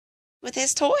with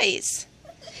his toys.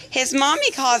 His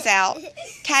mommy calls out,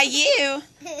 "Caillou,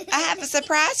 I have a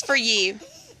surprise for you."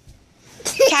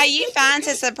 Caillou finds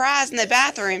his surprise in the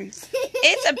bathroom.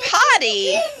 It's a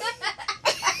potty.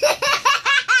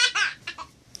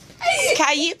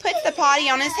 Caillou puts the potty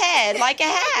on his head like a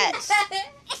hat.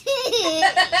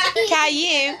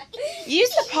 Caillou, use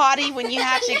the potty when you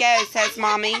have to go, says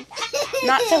Mommy.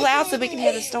 Not so loud so we can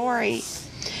hear the story.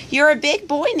 You're a big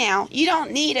boy now. You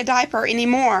don't need a diaper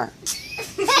anymore.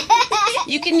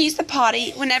 You can use the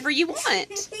potty whenever you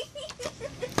want.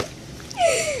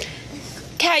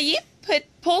 Caillou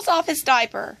pulls off his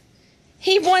diaper.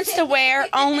 He wants to wear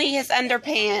only his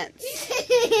underpants.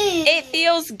 It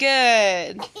feels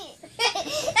good.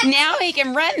 Now he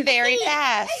can run very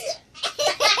fast.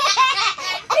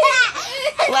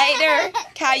 Later,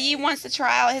 Caillou wants to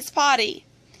try out his potty.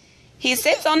 He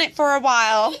sits on it for a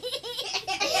while,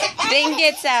 then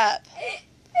gets up.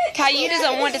 Caillou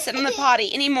doesn't want to sit on the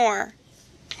potty anymore.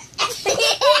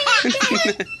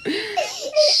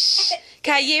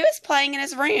 Caillou is playing in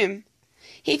his room.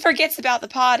 He forgets about the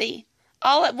potty.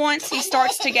 All at once, he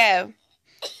starts to go.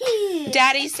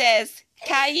 Daddy says,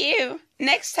 "Caillou,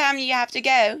 next time you have to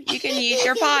go, you can use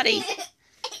your potty."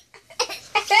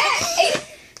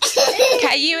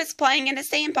 Caillou is playing in a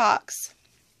sandbox.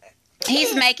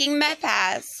 He's making mud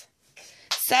pies.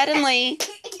 Suddenly,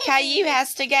 Caillou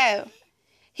has to go.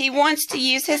 He wants to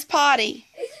use his potty.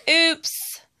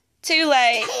 Oops, too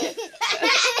late.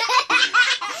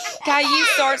 Caillou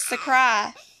starts to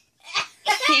cry.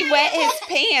 He wet his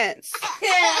pants.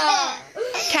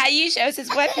 Caillou shows his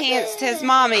wet pants to his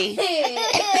mommy.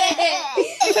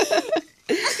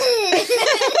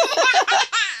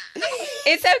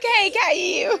 It's okay,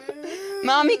 Caillou.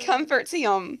 Mommy comforts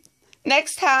him.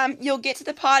 Next time, you'll get to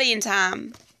the potty in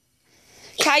time.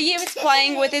 Caillou is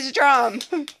playing with his drum.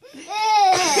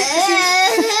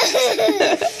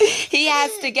 He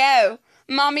has to go.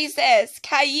 Mommy says,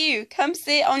 "Caillou, come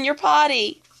sit on your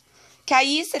potty."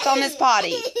 Caillou sits on his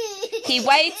potty. He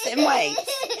waits and waits.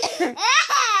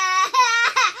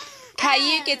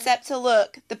 Caillou gets up to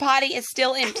look. The potty is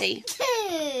still empty.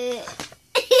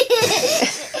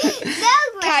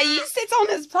 Caillou sits on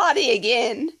his potty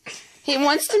again. He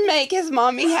wants to make his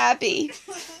mommy happy.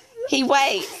 He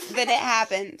waits, then it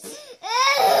happens.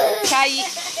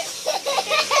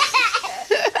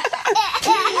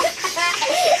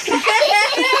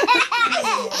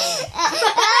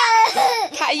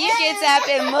 Caillou gets up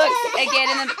and looks again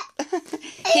in the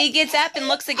he gets up and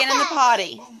looks again in the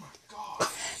potty.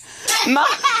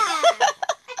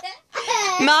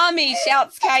 Mommy,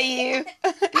 shouts Caillou.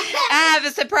 "I have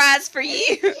a surprise for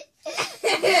you."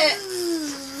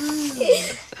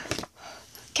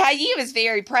 Caillou is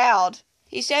very proud.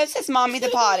 He shows his mommy the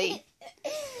potty.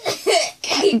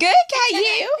 "Good,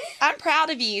 Caillou. I'm proud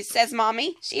of you," says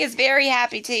Mommy. She is very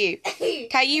happy too.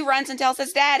 Caillou runs and tells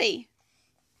his daddy.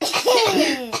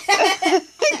 "Good,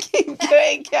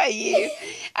 Caillou.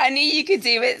 I knew you could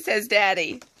do it," says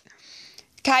Daddy.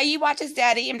 Caillou watches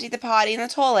Daddy empty the potty in the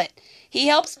toilet. He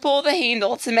helps pull the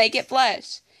handle to make it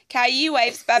flush. Caillou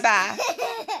waves bye-bye.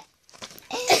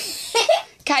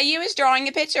 Caillou is drawing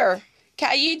a picture.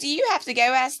 "Caillou, do you have to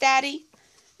go?" asks Daddy.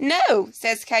 "No,"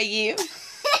 says Caillou.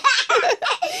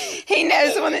 He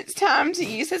knows when it's time to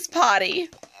use his potty.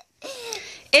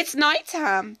 It's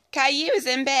nighttime. Caillou is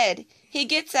in bed. He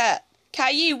gets up.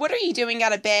 "Caillou, what are you doing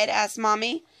out of bed?" asks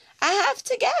Mommy. "I have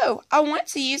to go. I want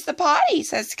to use the potty,"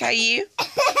 says Caillou.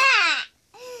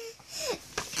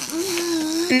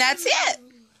 And that's it.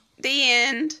 The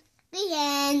end. The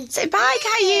end. Say bye,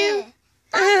 Caillou.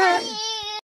 Bye.